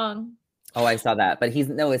new song. Oh, I saw that. But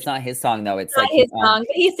it's not his song though. It's not like his song.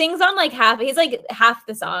 But he sings on like half. He's like half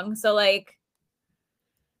the song. So like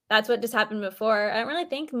that's what just happened before. I don't really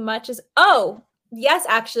think much is. Oh, yes,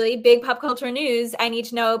 actually, big pop culture news. I need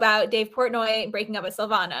to know about Dave Portnoy breaking up with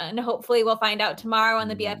Silvana, and hopefully we'll find out tomorrow on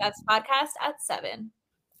the BFFs podcast at 7.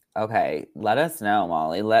 Okay, let us know,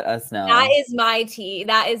 Molly. Let us know. That is my tea.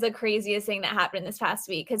 That is the craziest thing that happened this past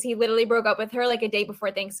week because he literally broke up with her like a day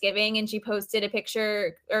before Thanksgiving, and she posted a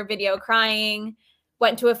picture or video crying.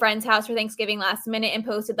 Went to a friend's house for Thanksgiving last minute and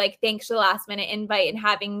posted like, thanks for the last minute invite and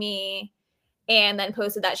having me. And then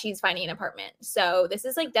posted that she's finding an apartment. So this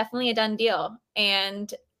is like definitely a done deal.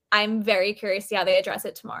 And I'm very curious to see how they address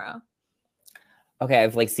it tomorrow. Okay,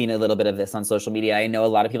 I've like seen a little bit of this on social media. I know a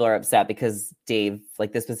lot of people are upset because Dave,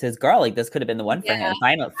 like this was his girl. Like this could have been the one for him.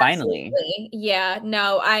 Finally. Absolutely. Yeah,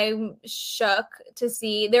 no, I'm shook to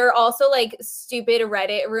see. There are also like stupid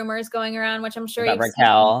Reddit rumors going around, which I'm sure about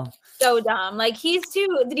Raquel. So dumb. Like did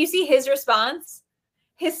you see his response?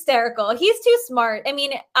 Hysterical. He's too smart. I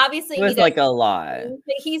mean, obviously it was like a lot.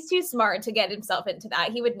 He's too smart to get himself into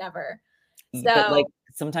that. He would never. So but like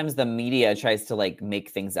sometimes the media tries to like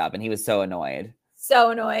make things up and he was so annoyed.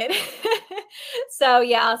 So annoyed. So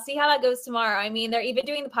yeah, I'll see how that goes tomorrow. I mean, they're even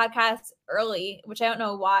doing the podcast early, which I don't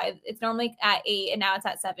know why. It's normally at 8 and now it's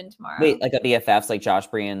at 7 tomorrow. Wait, like a BFFs, like Josh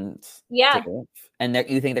Bree and yeah. Dave? And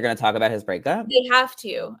you think they're going to talk about his breakup? They have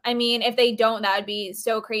to. I mean, if they don't, that would be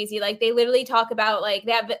so crazy. Like they literally talk about like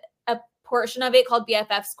they have a portion of it called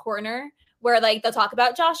BFF's Corner, where like they'll talk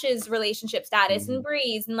about Josh's relationship status and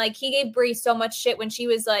Bree's, and like he gave Bree so much shit when she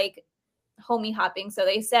was like homie hopping, so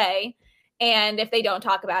they say. And if they don't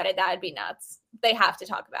talk about it, that would be nuts. They have to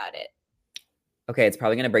talk about it. Okay, it's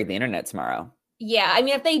probably going to break the internet tomorrow. Yeah, I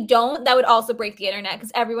mean, if they don't, that would also break the internet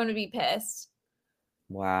because everyone would be pissed.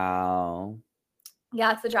 Wow.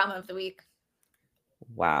 Yeah, it's the drama of the week.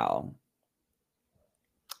 Wow.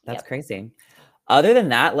 That's crazy. Other than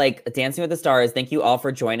that, like Dancing with the Stars, thank you all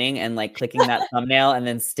for joining and like clicking that thumbnail and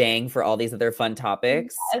then staying for all these other fun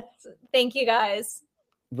topics. Yes. Thank you guys.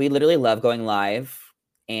 We literally love going live.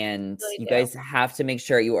 And you guys have to make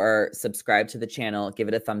sure you are subscribed to the channel. Give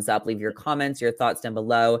it a thumbs up. Leave your comments, your thoughts down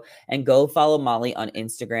below. And go follow Molly on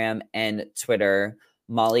Instagram and Twitter.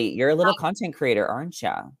 Molly, you're a little content creator, aren't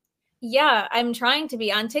you? Yeah, I'm trying to be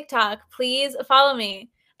on TikTok. Please follow me.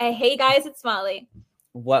 Hey guys, it's Molly.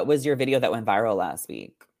 What was your video that went viral last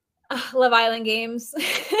week? Love Island games.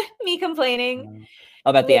 Me complaining.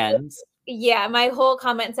 About the end? Yeah, my whole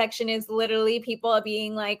comment section is literally people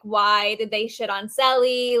being like, why did they shit on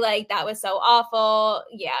Selly? Like, that was so awful.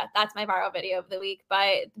 Yeah, that's my viral video of the week.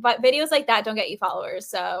 But videos like that don't get you followers.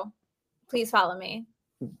 So please follow me.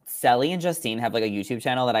 Selly and Justine have like a YouTube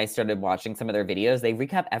channel that I started watching some of their videos. They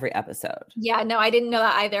recap every episode. Yeah, no, I didn't know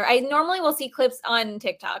that either. I normally will see clips on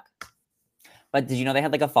TikTok. But did you know they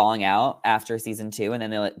had like a falling out after season 2, and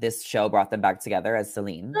then this show brought them back together as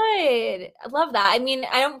Celine? Good. I love that. I mean,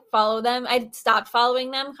 I don't follow them. I stopped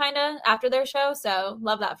following them kind of after their show, so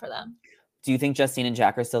love that for them. Do you think Justine and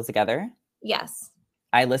Jack are still together? Yes.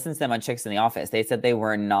 I listened to them on Chicks in the Office. They said they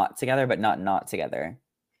were not together, but not together.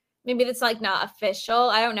 Maybe that's like not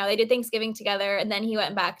official. I don't know. They did Thanksgiving together, and then he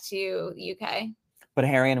went back to UK. But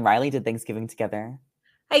Harry and Riley did Thanksgiving together.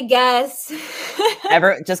 I guess.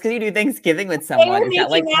 Ever just because you do Thanksgiving with someone, is that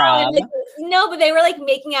like prom? No, but they were like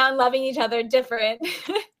making out and loving each other different.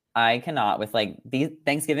 I cannot with like these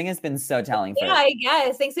Thanksgiving has been so telling for. Yeah, I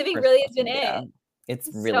guess Thanksgiving really has been it. It's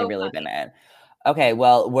really been it. Okay,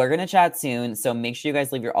 well, we're gonna chat soon, so make sure you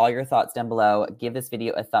guys leave all your thoughts down below. Give this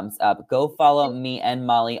video a thumbs up. Go follow me and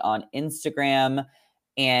Molly on Instagram,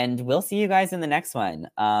 and we'll see you guys in the next one.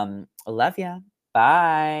 Love ya.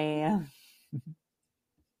 Bye.